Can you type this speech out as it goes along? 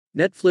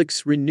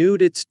Netflix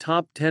renewed its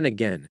top 10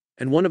 again,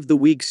 and one of the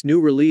week's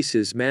new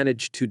releases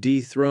managed to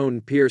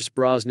dethrone Pierce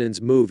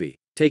Brosnan's movie,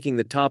 taking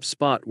the top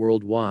spot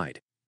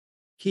worldwide.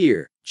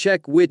 Here,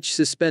 check which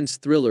suspense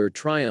thriller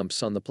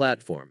triumphs on the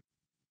platform.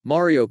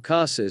 Mario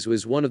Casas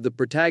was one of the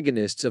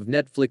protagonists of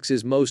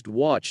Netflix's most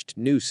watched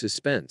new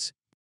suspense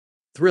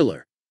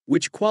thriller,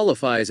 which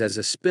qualifies as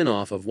a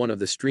spin-off of one of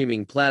the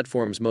streaming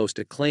platform's most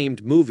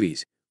acclaimed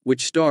movies,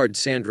 which starred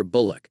Sandra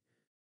Bullock.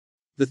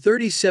 The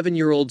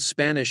 37-year-old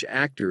Spanish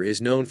actor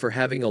is known for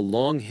having a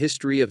long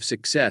history of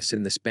success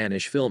in the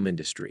Spanish film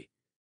industry.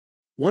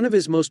 One of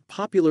his most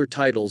popular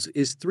titles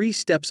is Three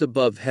Steps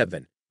Above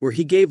Heaven, where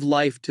he gave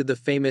life to the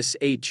famous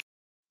H.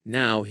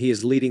 Now he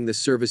is leading the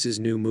service's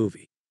new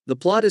movie. The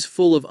plot is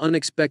full of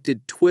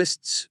unexpected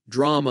twists,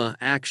 drama,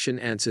 action,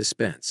 and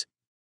suspense.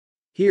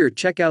 Here,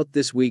 check out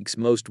this week's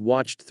most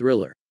watched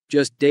thriller.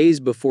 Just days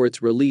before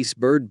its release,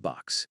 Bird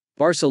Box.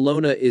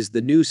 Barcelona is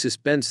the new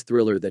suspense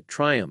thriller that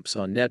triumphs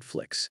on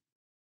Netflix.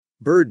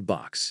 Bird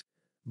Box.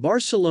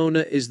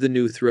 Barcelona is the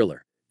new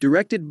thriller,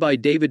 directed by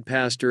David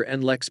Pastor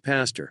and Lex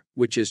Pastor,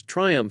 which is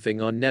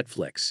triumphing on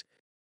Netflix.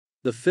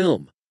 The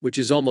film, which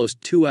is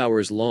almost 2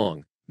 hours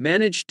long,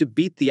 managed to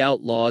beat The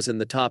Outlaws in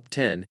the top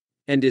 10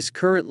 and is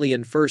currently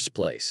in first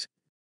place.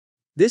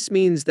 This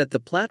means that the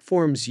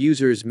platform's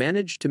users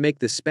managed to make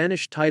the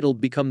Spanish title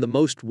become the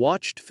most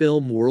watched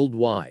film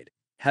worldwide,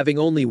 having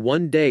only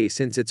 1 day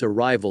since its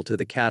arrival to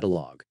the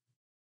catalog.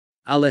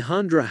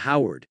 Alejandra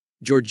Howard,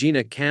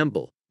 Georgina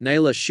Campbell,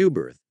 Naila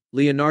Schuberth,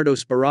 Leonardo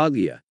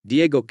Sbaraglia,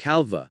 Diego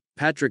Calva,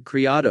 Patrick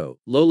Criado,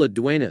 Lola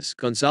Duenas,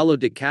 Gonzalo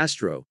de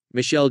Castro,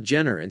 Michelle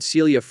Jenner, and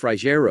Celia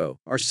Frigero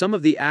are some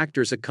of the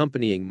actors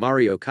accompanying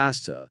Mario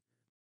Casas.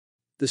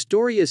 The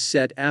story is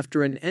set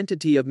after an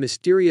entity of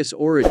mysterious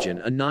origin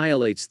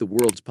annihilates the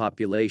world's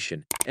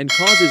population and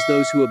causes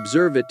those who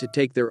observe it to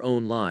take their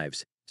own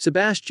lives.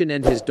 Sebastian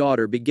and his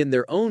daughter begin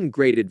their own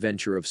great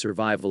adventure of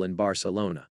survival in Barcelona.